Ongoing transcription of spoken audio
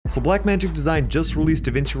So Blackmagic Design just released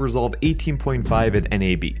Davinci Resolve 18.5 at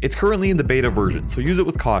NAB. It's currently in the beta version, so use it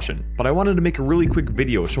with caution. But I wanted to make a really quick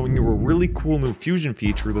video showing you a really cool new Fusion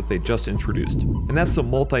feature that they just introduced, and that's a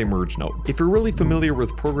multi-merge node. If you're really familiar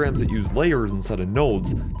with programs that use layers instead of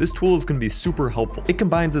nodes, this tool is going to be super helpful. It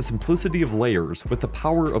combines the simplicity of layers with the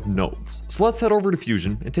power of nodes. So let's head over to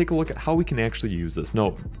Fusion and take a look at how we can actually use this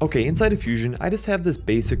node. Okay, inside of Fusion, I just have this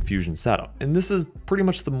basic Fusion setup, and this is pretty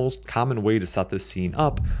much the most common way to set this scene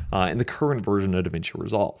up in the current version of Davinci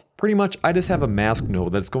Resolve. Pretty much, I just have a mask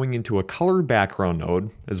node that's going into a colored background node,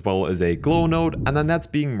 as well as a glow node, and then that's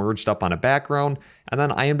being merged up on a background, and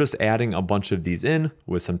then I am just adding a bunch of these in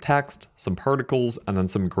with some text, some particles, and then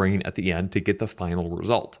some grain at the end to get the final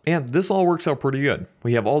result. And this all works out pretty good.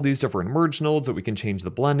 We have all these different merge nodes that we can change the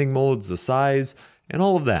blending modes, the size, and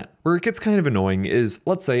all of that. Where it gets kind of annoying is,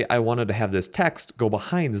 let's say I wanted to have this text go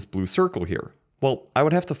behind this blue circle here. Well, I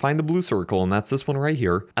would have to find the blue circle, and that's this one right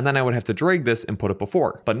here, and then I would have to drag this and put it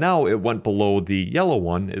before. But now it went below the yellow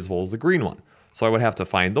one as well as the green one. So I would have to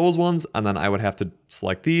find those ones, and then I would have to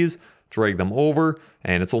select these, drag them over,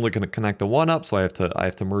 and it's only going to connect the one up, so I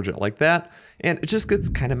have to merge it like that. And it just gets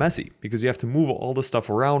kind of messy because you have to move all this stuff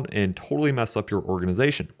around and totally mess up your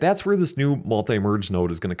organization. That's where this new multi-merge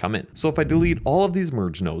node is going to come in. So if I delete all of these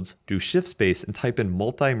merge nodes, do shift space and type in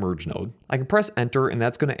multi-merge node, I can press enter and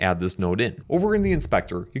that's going to add this node in. Over in the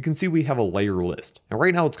inspector, you can see we have a layer list. And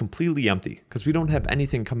right now it's completely empty because we don't have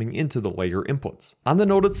anything coming into the layer inputs. On the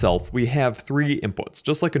node itself, we have 3 inputs,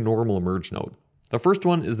 just like a normal merge node. The first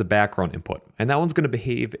one is the background input, and that one's going to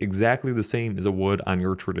behave exactly the same as it would on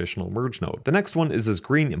your traditional merge node. The next one is this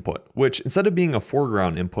green input, which instead of being a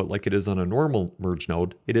foreground input like it is on a normal merge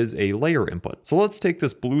node, it is a layer input. So let's take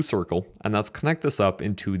this blue circle and let's connect this up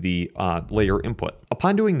into the layer input.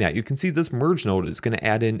 Upon doing that, you can see this merge node is going to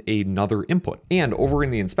add in another input. And over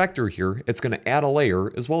in the inspector here, it's going to add a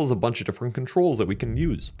layer as well as a bunch of different controls that we can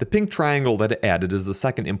use. The pink triangle that it added is the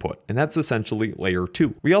second input, and that's essentially layer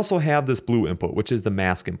 2. We also have this blue input, which is the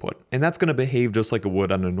mask input, and that's going to behave just like it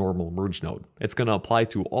would on a normal merge node. It's going to apply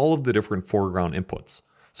to all of the different foreground inputs.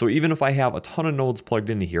 So even if I have a ton of nodes plugged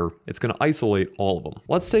into here, it's going to isolate all of them.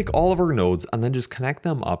 Let's take all of our nodes and then just connect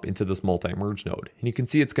them up into this multi-merge node. And you can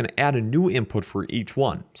see it's going to add a new input for each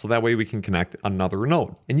one. So that way we can connect another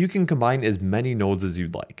node. And you can combine as many nodes as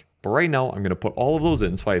you'd like. But right now I'm going to put all of those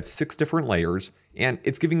in, so I have 6 different layers, and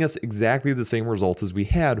it's giving us exactly the same result as we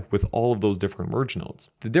had with all of those different merge nodes.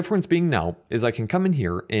 The difference being now is I can come in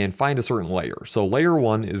here and find a certain layer. So layer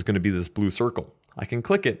 1 is going to be this blue circle. I can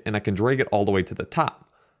click it and I can drag it all the way to the top.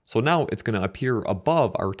 So now it's going to appear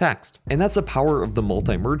above our text. And that's the power of the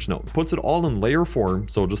multi-merge node. It puts it all in layer form,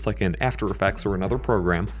 so just like in After Effects or another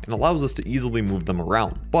program, and allows us to easily move them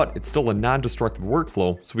around. But it's still a non-destructive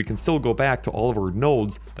workflow, so we can still go back to all of our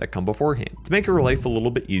nodes that come beforehand. To make our life a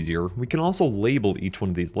little bit easier, we can also label each one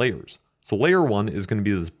of these layers. So layer 1 is going to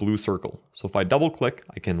be this blue circle. So if I double click,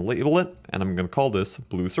 I can label it, and I'm going to call this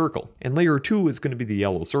blue circle. And layer 2 is going to be the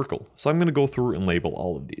yellow circle. So I'm going to go through and label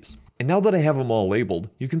all of these. And now that I have them all labeled,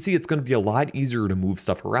 you can see it's going to be a lot easier to move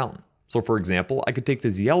stuff around. So for example, I could take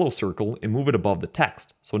this yellow circle and move it above the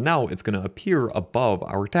text. So now it's going to appear above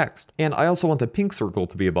our text. And I also want the pink circle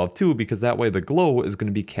to be above too, because that way the glow is going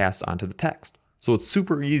to be cast onto the text. So it's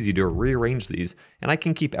super easy to rearrange these, and I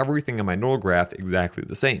can keep everything in my node graph exactly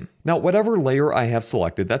the same. Now, whatever layer I have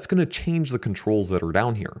selected, that's going to change the controls that are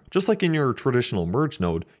down here. Just like in your traditional merge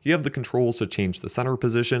node, you have the controls to change the center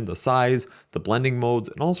position, the size, the blending modes,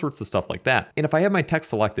 and all sorts of stuff like that. And if I have my text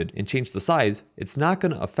selected and change the size, it's not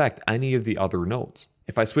going to affect any of the other nodes.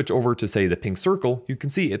 If I switch over to, say, the pink circle, you can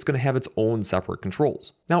see it's going to have its own separate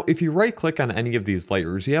controls. Now, if you right click on any of these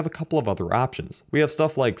layers, you have a couple of other options. We have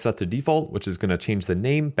stuff like set to default, which is going to change the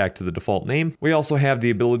name back to the default name. We also have the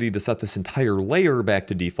ability to set this entire layer back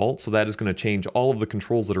to default, so that is going to change all of the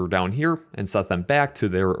controls that are down here and set them back to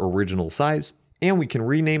their original size. And we can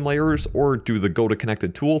rename layers or do the go to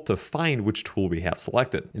connected tool to find which tool we have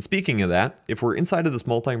selected. And speaking of that, if we're inside of this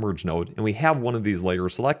multi-merge node and we have one of these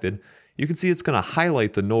layers selected, you can see it's going to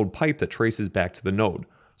highlight the node pipe that traces back to the node.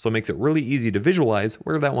 So it makes it really easy to visualize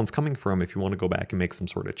where that one's coming from if you want to go back and make some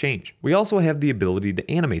sort of change. We also have the ability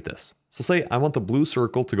to animate this. So say I want the blue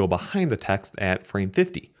circle to go behind the text at frame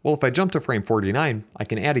 50. Well, if I jump to frame 49, I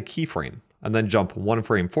can add a keyframe and then jump 1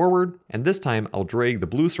 frame forward, and this time I'll drag the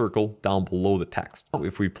blue circle down below the text. Now,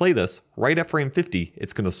 if we play this right at frame 50,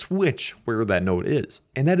 it's going to switch where that node is.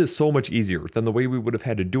 And that is so much easier than the way we would have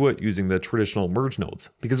had to do it using the traditional merge nodes,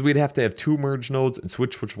 because we'd have to have 2 merge nodes and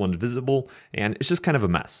switch which one's visible, and it's just kind of a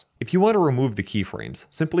mess. If you want to remove the keyframes,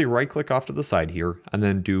 simply right click off to the side here and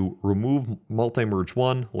then do remove MultiMerge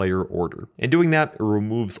 1 layer order. And doing that, it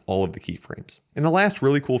removes all of the keyframes. And the last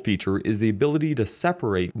really cool feature is the ability to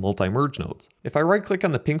separate multi-merge nodes. If I right click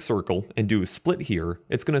on the pink circle and do split here,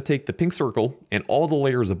 it's going to take the pink circle and all the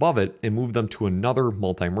layers above it and move them to another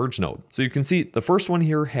multi-merge node. So you can see the first one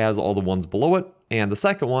here has all the ones below it, and the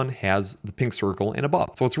second one has the pink circle and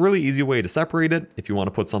above. So it's a really easy way to separate it if you want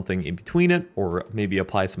to put something in between it, or maybe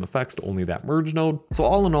apply some effects to only that merge node. So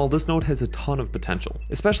all in all, this node has a ton of potential,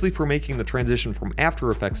 especially for making the transition from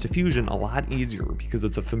After Effects to Fusion a lot easier because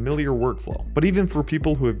it's a familiar workflow. But even for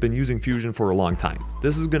people who have been using Fusion for a long time,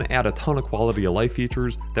 this is going to add a ton of quality of life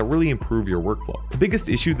features that really improve your workflow. The biggest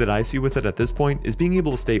issue that I see with it at this point is being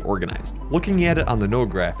able to stay organized. Looking at it on the node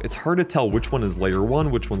graph, it's hard to tell which one is layer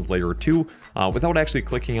 1, which one's layer 2, without actually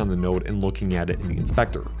clicking on the node and looking at it in the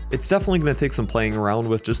inspector. It's definitely going to take some playing around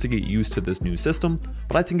with just to get used to this new system,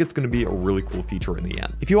 but I think it's going to be a really cool feature in the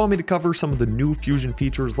end. If you want me to cover some of the new Fusion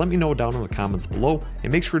features, let me know down in the comments below,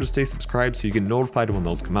 and make sure to stay subscribed so you get notified when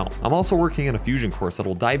those come out. I'm also working on a Fusion course that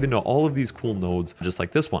will dive into all of these cool nodes just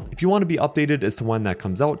like this one. If you want to be updated as to when that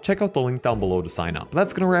comes out, check out the link down below to sign up. But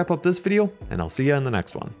that's going to wrap up this video, and I'll see you in the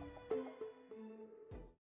next one.